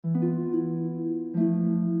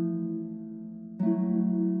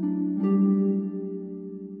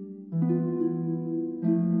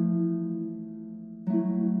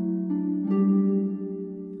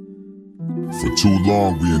too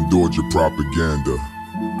long we endured your propaganda,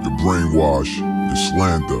 your brainwash, your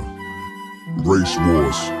slander, race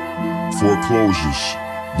wars, foreclosures,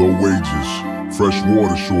 low wages, fresh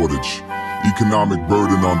water shortage, economic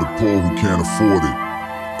burden on the poor who can't afford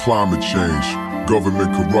it, climate change, government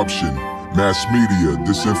corruption, mass media,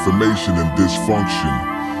 disinformation and dysfunction,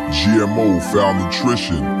 GMO, foul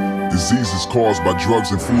nutrition, diseases caused by drugs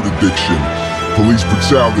and food addiction, police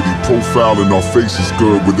brutality, profiling our faces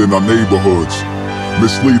good within our neighborhoods,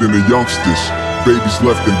 misleading the youngsters, babies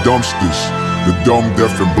left in dumpsters, the dumb,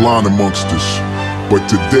 deaf and blind amongst us. But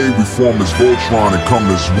today we form as Voltron and come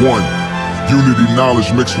as one. Unity,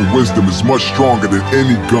 knowledge mixed with wisdom is much stronger than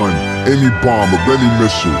any gun, any bomb or any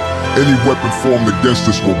missile. Any weapon formed against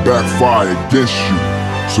us will backfire against you.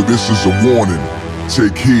 So this is a warning,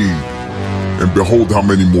 take heed, and behold how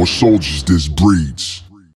many more soldiers this breeds.